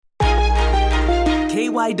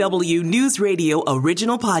KYW News Radio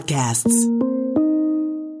original podcasts.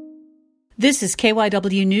 This is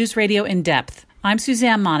KYW News Radio In Depth. I'm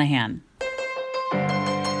Suzanne Monahan.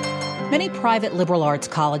 Many private liberal arts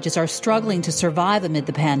colleges are struggling to survive amid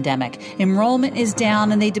the pandemic. Enrollment is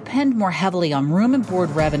down and they depend more heavily on room and board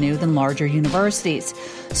revenue than larger universities.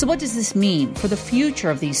 So what does this mean for the future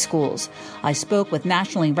of these schools? I spoke with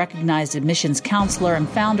nationally recognized admissions counselor and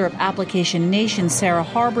founder of Application Nation, Sarah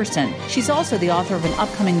Harbison. She's also the author of an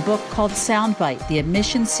upcoming book called Soundbite, The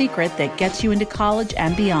Admissions Secret That Gets You into College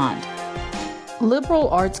and Beyond. Liberal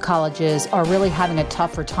arts colleges are really having a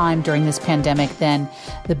tougher time during this pandemic than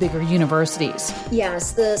the bigger universities.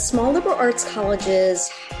 Yes, the small liberal arts colleges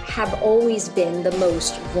have always been the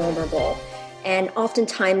most vulnerable. And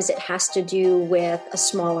oftentimes it has to do with a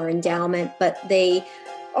smaller endowment, but they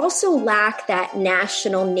also lack that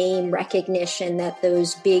national name recognition that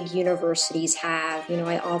those big universities have.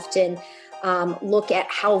 I often look at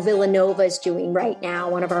how Villanova is doing right now,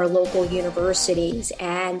 one of our local universities,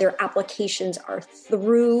 and their applications are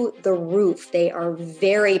through the roof. They are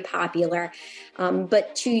very popular.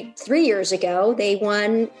 But 3 years ago, they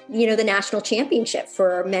won, the national championship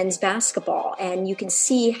for men's basketball. And you can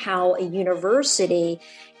see how a university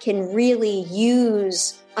can really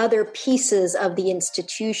use other pieces of the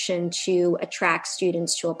institution to attract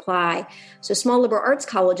students to apply. So small liberal arts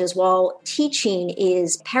colleges, while teaching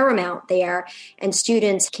is paramount there and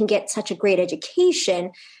students can get such a great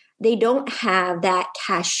education, they don't have that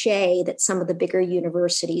cachet that some of the bigger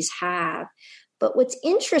universities have. But what's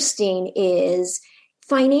interesting is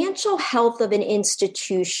financial health of an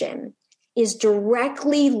institution is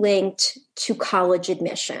directly linked to college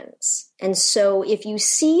admissions. And so if you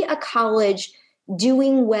see a college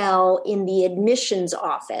doing well in the admissions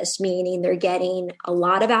office, meaning they're getting a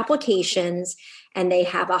lot of applications and they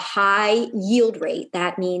have a high yield rate.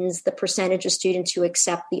 That means the percentage of students who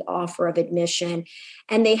accept the offer of admission.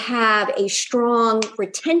 And they have a strong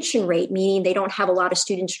retention rate, meaning they don't have a lot of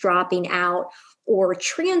students dropping out or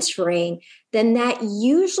transferring, then that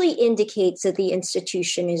usually indicates that the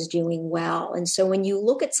institution is doing well. And so when you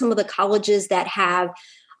look at some of the colleges that have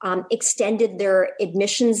extended their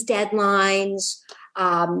admissions deadlines,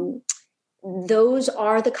 those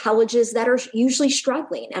are the colleges that are usually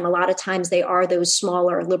struggling. And a lot of times they are those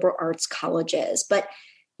smaller liberal arts colleges. But,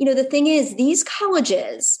 the thing is, these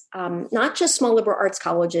colleges, not just small liberal arts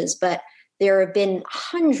colleges, but there have been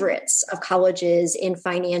hundreds of colleges in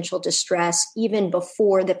financial distress even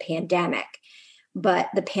before the pandemic. But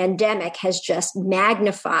the pandemic has just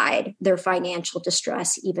magnified their financial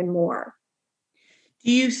distress even more.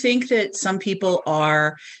 Do you think that some people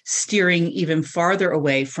are steering even farther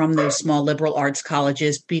away from those small liberal arts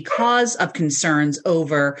colleges because of concerns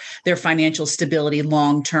over their financial stability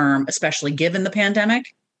long term, especially given the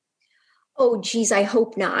pandemic? Oh, geez, I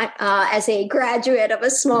hope not, as a graduate of a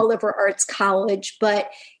small liberal arts college. But,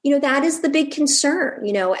 that is the big concern,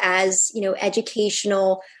 as,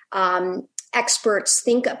 educational experts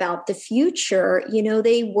think about the future,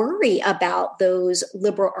 they worry about those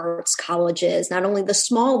liberal arts colleges, not only the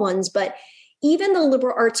small ones, but even the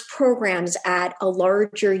liberal arts programs at a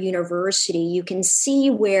larger university. You can see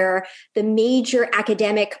where the major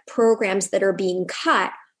academic programs that are being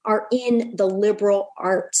cut are in the liberal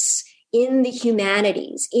arts, in the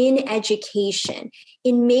humanities, in education,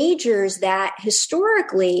 in majors that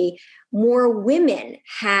historically more women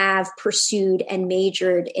have pursued and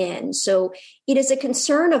majored in. So it is a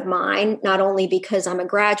concern of mine, not only because I'm a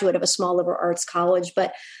graduate of a small liberal arts college,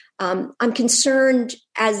 but I'm concerned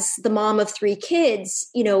as the mom of 3 kids,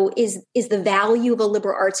 is the value of a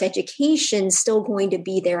liberal arts education still going to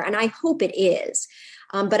be there? And I hope it is.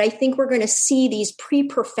 But I think we're going to see these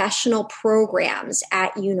pre-professional programs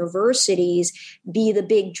at universities be the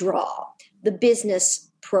big draw, the business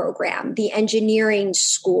program, the engineering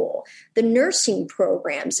school, the nursing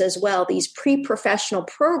programs as well. These pre-professional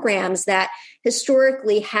programs that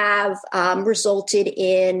historically have resulted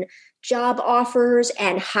in job offers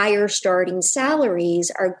and higher starting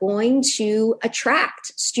salaries are going to attract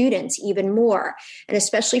students even more. And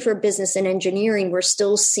especially for business and engineering, we're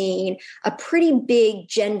still seeing a pretty big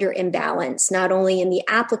gender imbalance, not only in the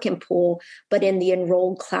applicant pool, but in the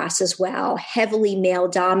enrolled class as well, heavily male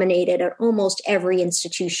dominated at almost every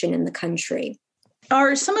institution in the country.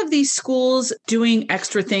 Are some of these schools doing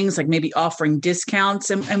extra things like maybe offering discounts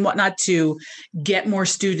and whatnot to get more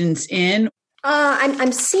students in?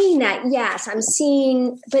 I'm seeing that, yes. I'm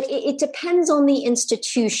seeing, but it depends on the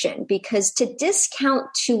institution, because to discount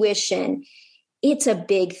tuition, it's a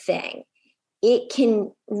big thing. It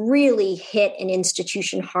can really hit an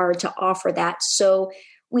institution hard to offer that. So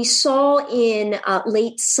We saw in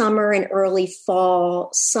late summer and early fall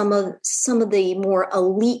some of the more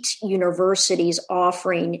elite universities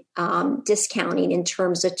offering discounting in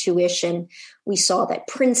terms of tuition. We saw that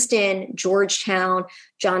Princeton, Georgetown,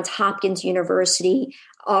 Johns Hopkins University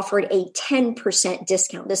offered a 10%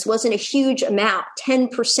 discount. This wasn't a huge amount,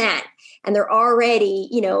 10%. And they're already,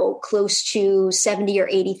 close to $70,000 or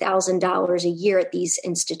 $80,000 a year at these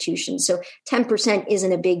institutions. So 10%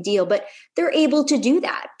 isn't a big deal, but they're able to do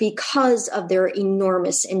that because of their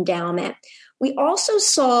enormous endowment. We also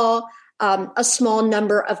saw a small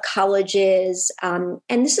number of colleges, and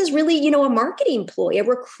this is really, a marketing ploy, a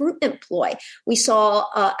recruitment ploy. We saw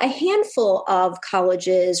a handful of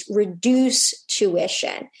colleges reduce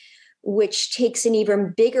tuition, which takes an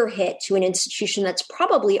even bigger hit to an institution that's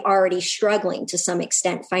probably already struggling to some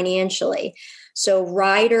extent financially. So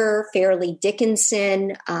Rider, Fairleigh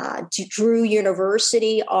Dickinson, Drew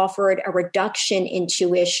University offered a reduction in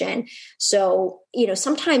tuition. So,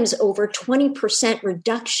 sometimes over 20%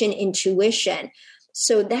 reduction in tuition.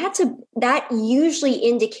 So that usually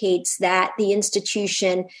indicates that the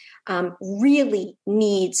institution really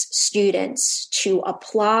needs students to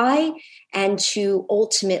apply and to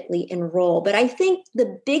ultimately enroll. But I think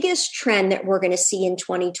the biggest trend that we're going to see in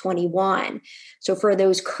 2021, so for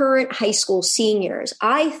those current high school seniors,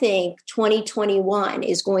 I think 2021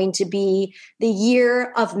 is going to be the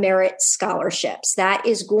year of merit scholarships. That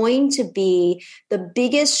is going to be the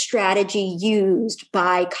biggest strategy used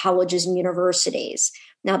by colleges and universities.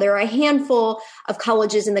 Now, there are a handful of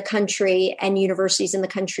colleges in the country and universities in the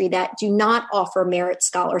country that do not offer merit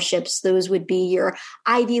scholarships. Those would be your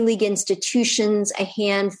Ivy League institutions, a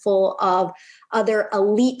handful of other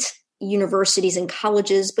elite universities and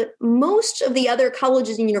colleges. But most of the other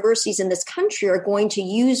colleges and universities in this country are going to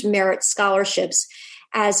use merit scholarships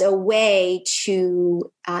as a way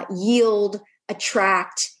to yield,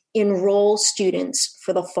 attract, enroll students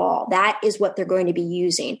for the fall. That is what they're going to be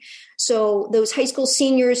using. So those high school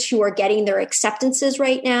seniors who are getting their acceptances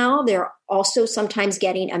right now, they're also sometimes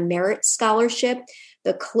getting a merit scholarship.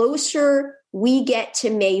 The closer we get to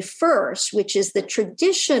May 1st, which is the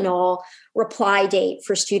traditional reply date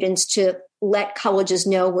for students to let colleges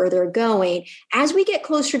know where they're going, as we get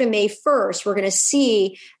closer to May 1st, we're going to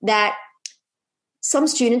see that some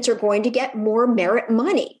students are going to get more merit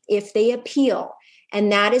money if they appeal. And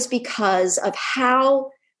that is because of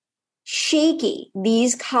how shaky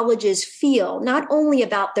these colleges feel, not only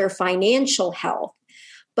about their financial health,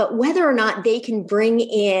 but whether or not they can bring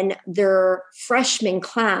in their freshman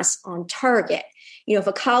class on target. If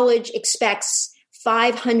a college expects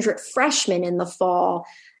 500 freshmen in the fall,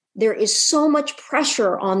 there is so much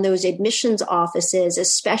pressure on those admissions offices,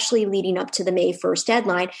 especially leading up to the May 1st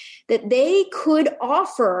deadline, that they could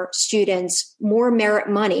offer students more merit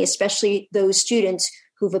money, especially those students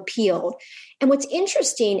who've appealed. And what's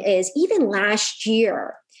interesting is even last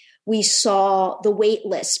year, we saw the wait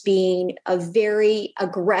list being a very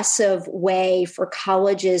aggressive way for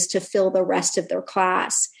colleges to fill the rest of their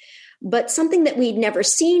class. But something that we'd never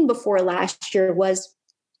seen before last year was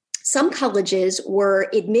some colleges were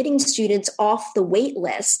admitting students off the wait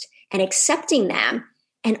list and accepting them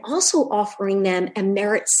and also offering them a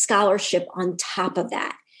merit scholarship on top of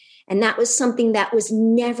that. And that was something that was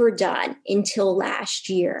never done until last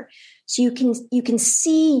year. So you can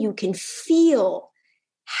see, you can feel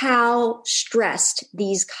how stressed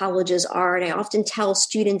these colleges are. And I often tell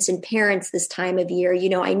students and parents this time of year,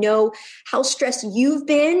 I know how stressed you've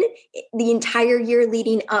been the entire year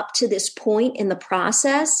leading up to this point in the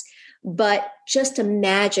process. But just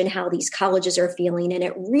imagine how these colleges are feeling. And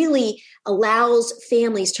it really allows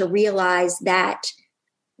families to realize that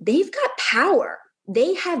they've got power.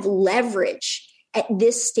 They have leverage at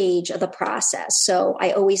this stage of the process. So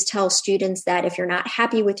I always tell students that if you're not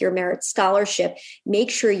happy with your merit scholarship, make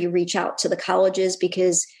sure you reach out to the colleges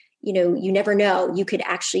because, you never know, you could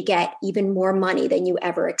actually get even more money than you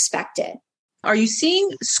ever expected. Are you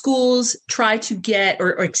seeing schools try to get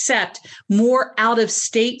or accept more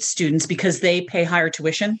out-of-state students because they pay higher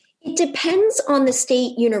tuition? It depends on the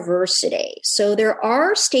state university. So there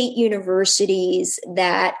are state universities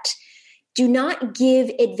that do not give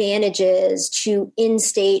advantages to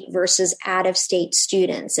in-state versus out-of-state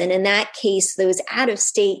students. And in that case, those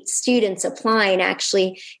out-of-state students applying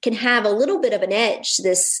actually can have a little bit of an edge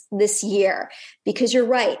this year because you're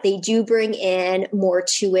right, they do bring in more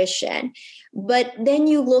tuition. But then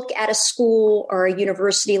you look at a school or a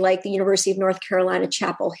university like the University of North Carolina,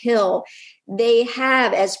 Chapel Hill, they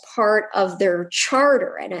have as part of their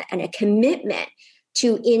charter and a commitment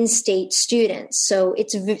to in-state students. So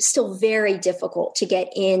it's still very difficult to get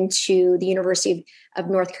into the University of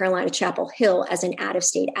North Carolina, Chapel Hill as an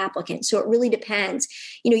out-of-state applicant. So it really depends.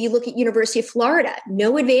 You look at University of Florida,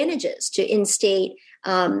 no advantages to in-state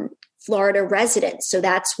Florida residents. So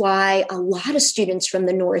that's why a lot of students from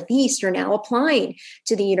the Northeast are now applying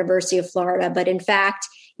to the University of Florida. But in fact,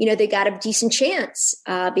 they got a decent chance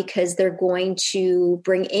because they're going to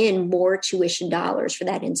bring in more tuition dollars for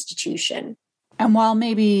that institution. And while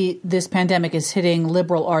maybe this pandemic is hitting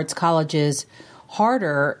liberal arts colleges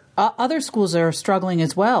harder, other schools are struggling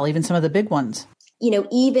as well, even some of the big ones.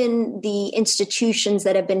 Even the institutions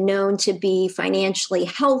that have been known to be financially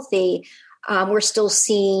healthy, we're still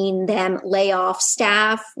seeing them lay off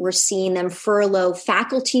staff. We're seeing them furlough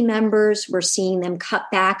faculty members. We're seeing them cut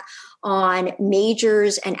back on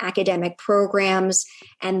majors and academic programs.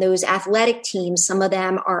 And those athletic teams, some of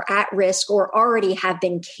them are at risk or already have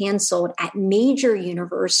been canceled at major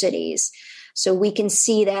universities. So we can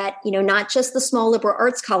see that, not just the small liberal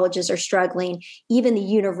arts colleges are struggling, even the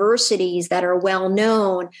universities that are well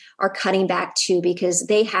known are cutting back too, because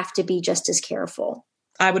they have to be just as careful.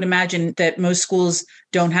 I would imagine that most schools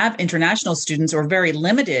don't have international students or very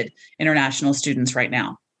limited international students right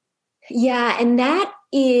now. Yeah, and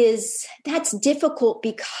that's difficult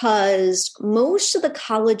because most of the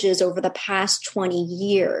colleges over the past 20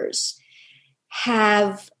 years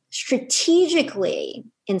have strategically,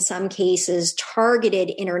 in some cases, targeted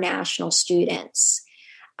international students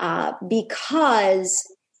because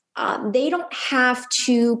they don't have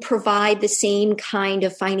to provide the same kind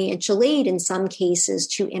of financial aid in some cases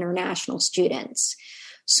to international students.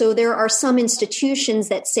 So there are some institutions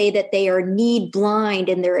that say that they are need blind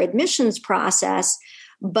in their admissions process,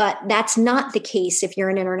 but that's not the case if you're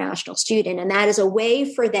an international student. And that is a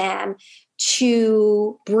way for them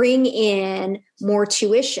to bring in more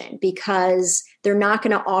tuition because they're not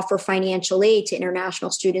going to offer financial aid to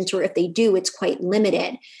international students, or if they do, it's quite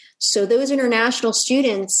limited. So those international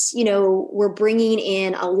students, were bringing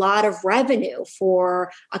in a lot of revenue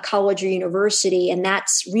for a college or university. And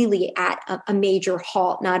that's really at a major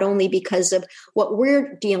halt, not only because of what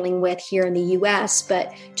we're dealing with here in the U.S.,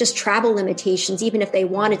 but just travel limitations. Even if they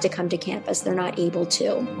wanted to come to campus, they're not able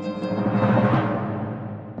to.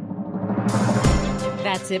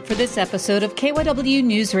 That's it for this episode of KYW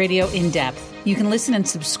News Radio In Depth. You can listen and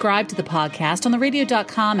subscribe to the podcast on the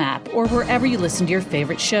radio.com app or wherever you listen to your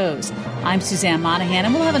favorite shows. I'm Suzanne Monahan,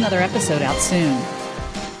 and we'll have another episode out soon.